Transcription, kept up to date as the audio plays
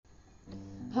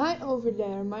Hi over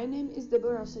there, my name is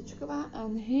Deborah Sečková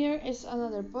and here is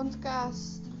another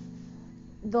podcast,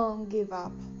 Don't Give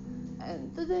Up.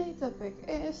 And today's topic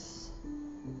is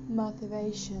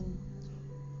motivation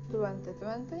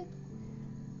 2020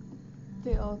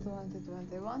 till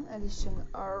 2021 edition,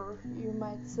 or you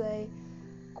might say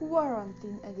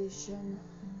quarantine edition.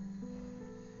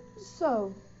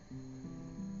 So,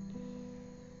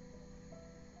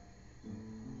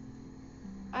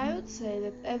 I would say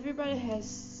that everybody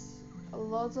has a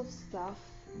lot of stuff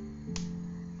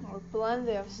or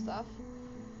plenty of stuff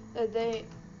that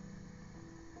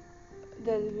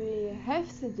we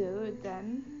have to do with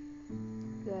them,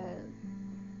 that,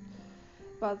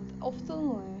 but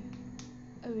often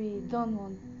we don't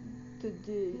want to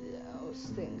do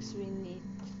those things we need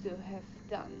to have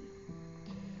done.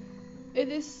 It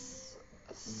is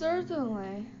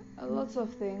certainly a lot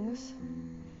of things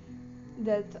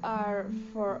that are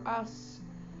for us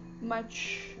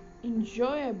much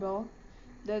enjoyable,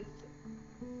 that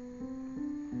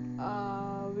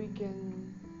we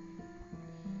can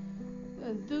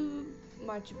do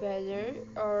much better,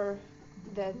 or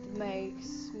that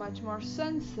makes much more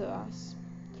sense to us.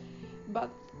 But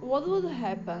what would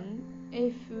happen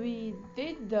if we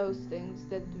did those things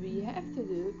that we have to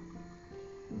do?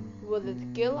 Would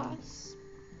it kill us?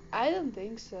 I don't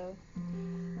think so.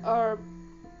 Or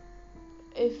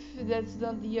if that's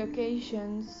not the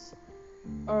occasions,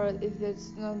 or if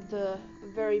that's not the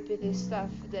very petty stuff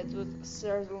that would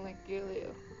certainly kill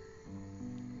you.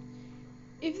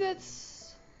 If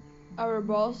that's our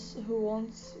boss who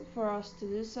wants for us to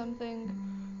do something,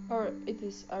 or it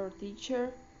is our teacher,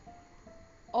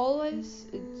 always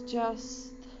it's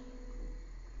just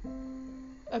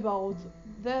about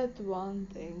that one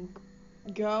thing.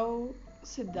 Go,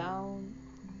 sit down,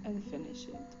 and finish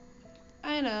it.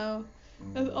 I know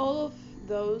that all of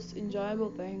those enjoyable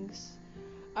things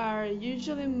are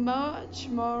usually much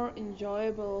more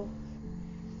enjoyable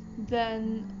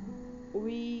than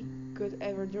we could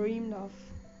ever dream of,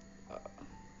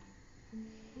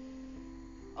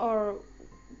 or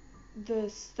the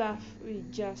stuff we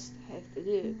just have to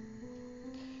do.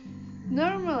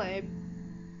 Normally,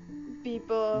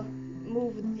 people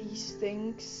move these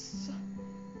things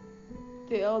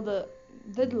till the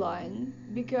deadline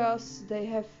because they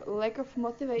have lack of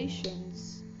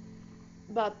motivations.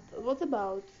 But what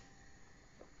about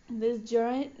this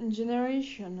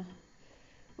generation?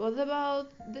 What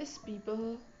about these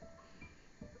people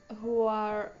who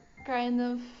are kind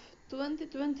of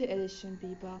 2020 edition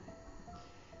people?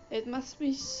 It must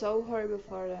be so horrible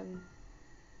for them.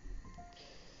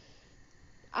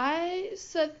 I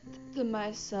said to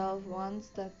myself once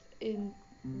that in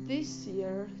this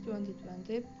year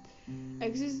 2020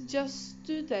 exist just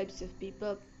two types of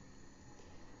people: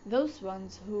 those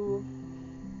ones who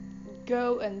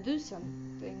go and do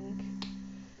something,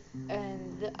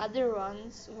 and the other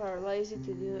ones who are lazy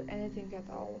to do anything at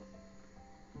all.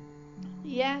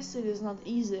 Yes, it is not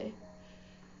easy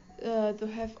to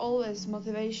have always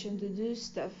motivation to do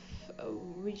stuff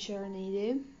which are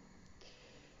needed,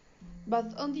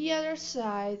 but on the other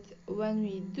side, when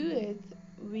we do it,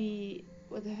 we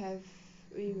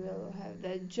we will have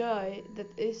that joy that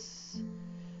is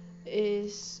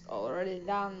already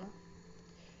done.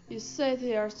 You say to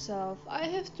yourself, I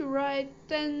have to write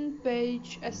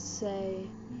 10-page essay,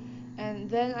 and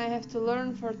then I have to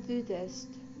learn for two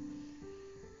tests.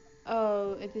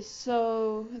 Oh, it is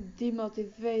so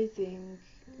demotivating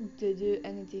to do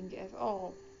anything at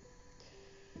all.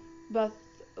 But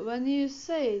when you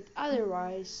say it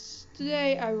otherwise,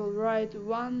 today I will write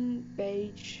 1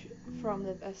 page from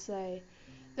that essay.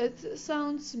 That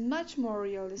sounds much more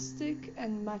realistic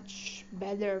and much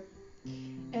better.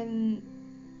 And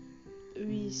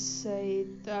we say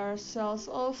to ourselves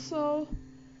also,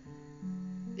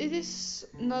 it is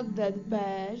not that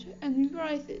bad, and we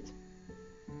write it.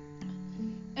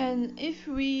 And if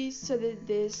we study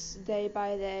this day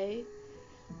by day,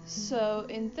 so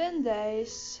in 10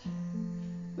 days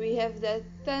we have that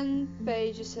 10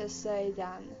 pages essay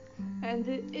done. And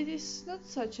it is not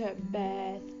such a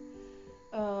bad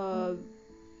uh,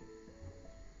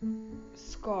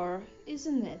 score,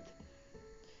 isn't it?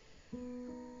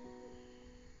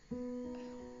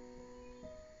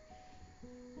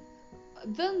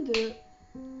 Don't do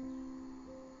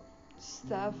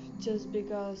stuff just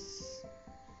because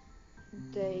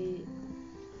they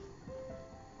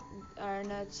are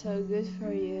not so good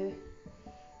for you,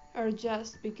 or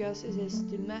just because it is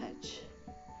too much,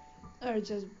 or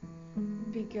just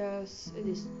because it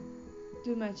is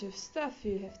too much of stuff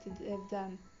you have to have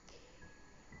done.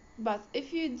 But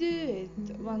if you do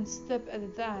it one step at a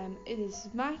time, it is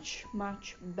much,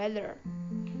 much better.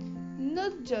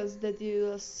 Not just that you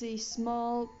will see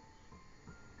small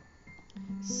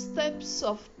steps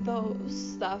of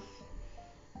those stuff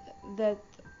that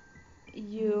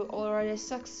you already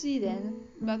succeed in,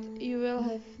 but you will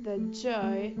have the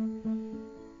joy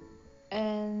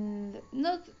and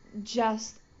not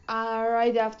just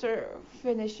right after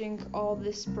finishing all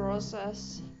this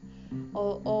process,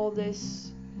 all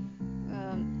this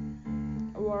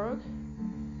work,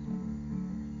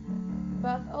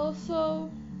 but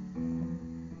also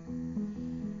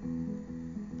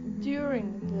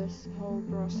during this whole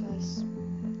process.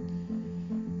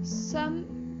 Some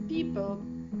people,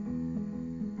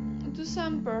 to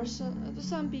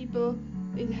some people,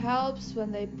 it helps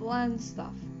when they plan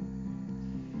stuff.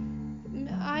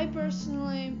 I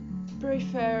personally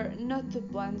prefer not to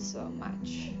plan so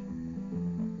much.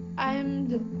 I'm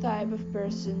the type of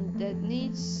person that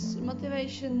needs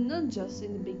motivation not just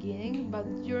in the beginning but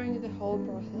during the whole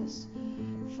process.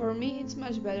 For me, it's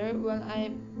much better when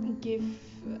I give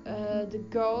the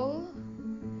goal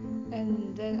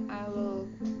and then I will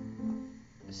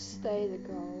stay the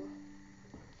goal.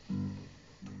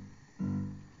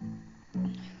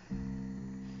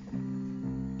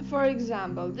 For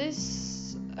example,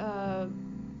 this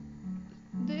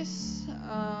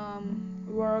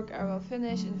work I will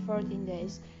finish in 14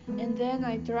 days, and then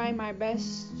I try my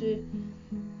best to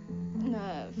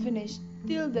finish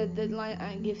till the deadline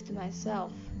I give to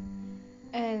myself.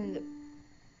 And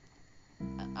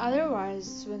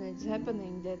otherwise, when it's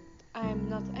happening that I'm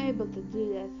not able to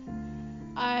do that,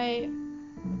 I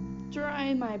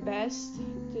try my best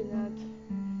to not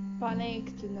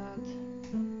panic, to not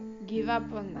give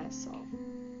up on myself,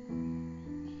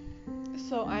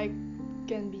 so I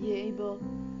can be able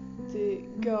to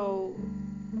go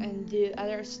and do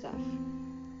other stuff.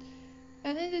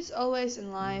 And it is always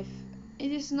in life,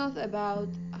 it is not about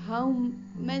how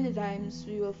many times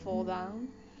we will fall down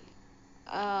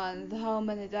and how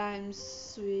many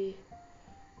times we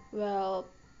will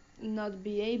not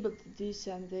be able to do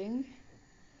something,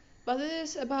 but it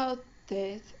is about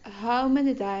it, how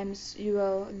many times you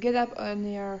will get up on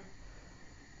your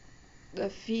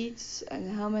feet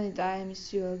and how many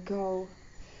times you will go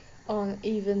on,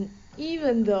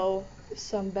 even though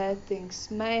some bad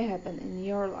things may happen in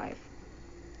your life.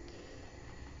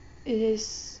 It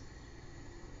is,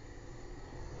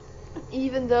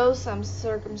 even though some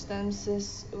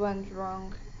circumstances went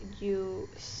wrong, you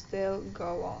still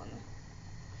go on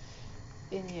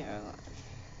in your life.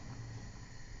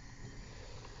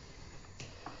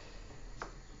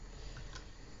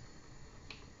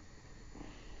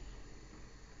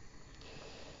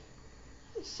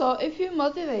 So if you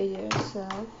motivate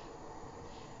yourself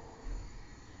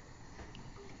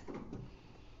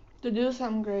to do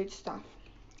some great stuff,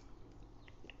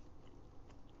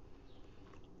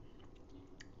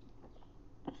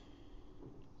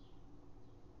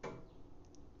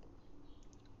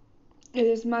 it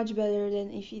is much better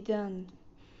than if you don't.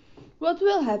 What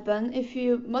will happen if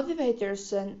you motivate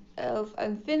yourself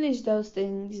and finish those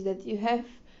things that you have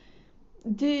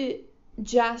do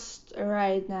just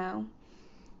right now?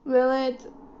 Will it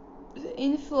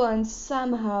influence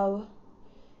somehow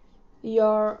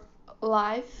your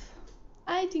life?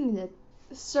 I think that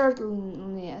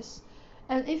certainly yes.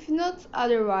 And if not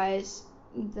otherwise,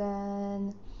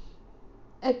 then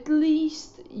at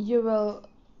least you will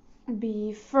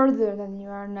be further than you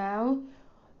are now,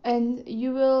 and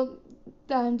you will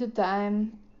time to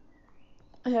time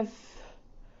have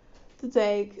to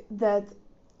take that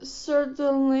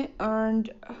certainly earned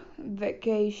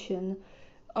vacation,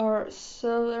 or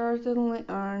certainly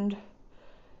earned,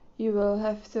 you will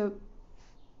have to,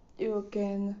 you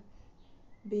can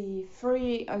be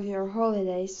free of your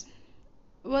holidays.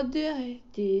 What do I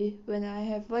do when I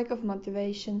have lack of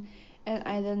motivation and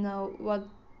I don't know what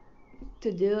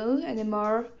to do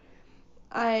anymore?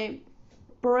 I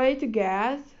pray to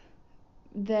God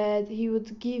that He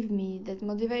would give me that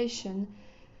motivation,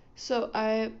 so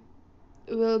I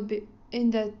will be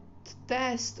in that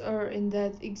test or in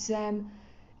that exam,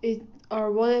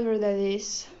 or whatever that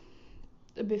is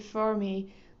before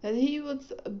me, that He would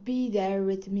be there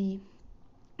with me.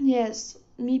 Yes,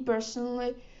 me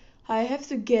personally, I have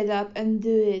to get up and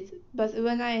do it, but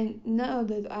when I know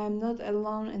that I'm not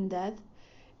alone in that,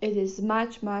 it is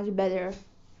much, much better.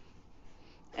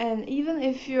 And even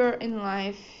if you're in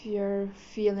life, you're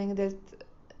feeling that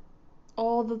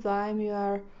all the time you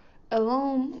are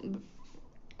alone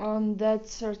on that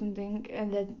certain thing,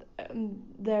 and that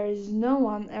there is no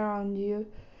one around you,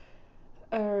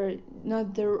 or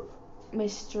not the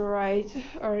Mr. Right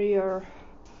or your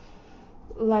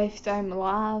lifetime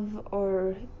love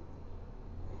or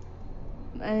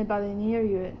anybody near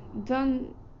you.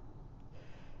 Don't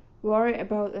worry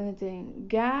about anything.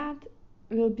 God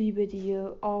will be with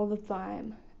you all the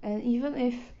time. And even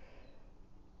if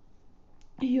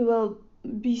you will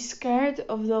be scared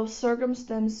of those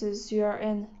circumstances you are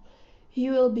in, He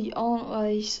will be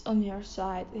always on your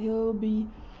side. He will be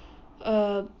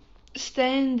uh,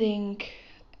 standing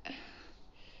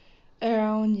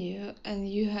around you, and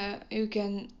you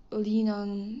can lean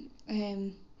on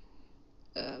Him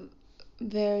uh,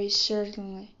 very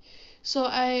certainly. So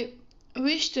I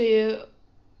wish to you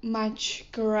much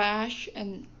courage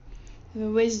and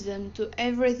wisdom to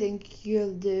everything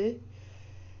you'll do,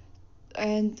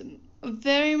 and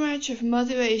very much of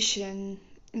motivation.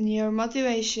 And your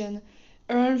motivation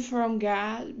earn from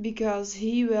God, because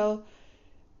He will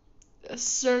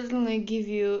certainly give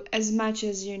you as much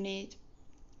as you need.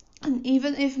 And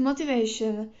even if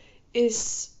motivation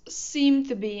is seem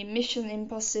to be mission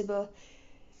impossible,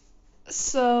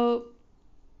 so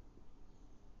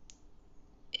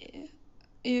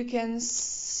you can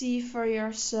see for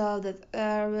yourself that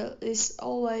there is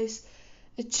always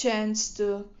a chance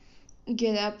to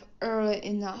get up early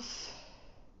enough.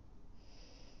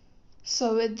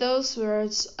 So with those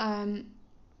words,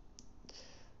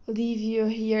 leave you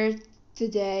here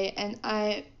today, and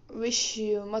I wish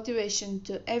you motivation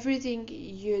to everything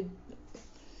you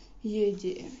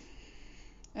do,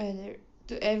 and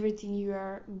to everything you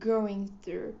are going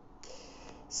through.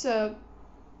 So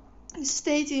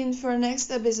stay tuned for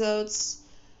next episodes,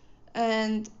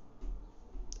 and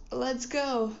let's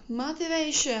go.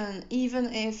 Motivation.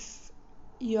 Even if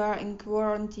you are in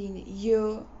quarantine,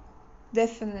 you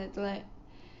definitely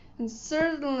and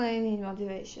certainly need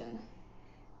motivation.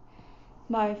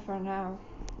 Bye for now.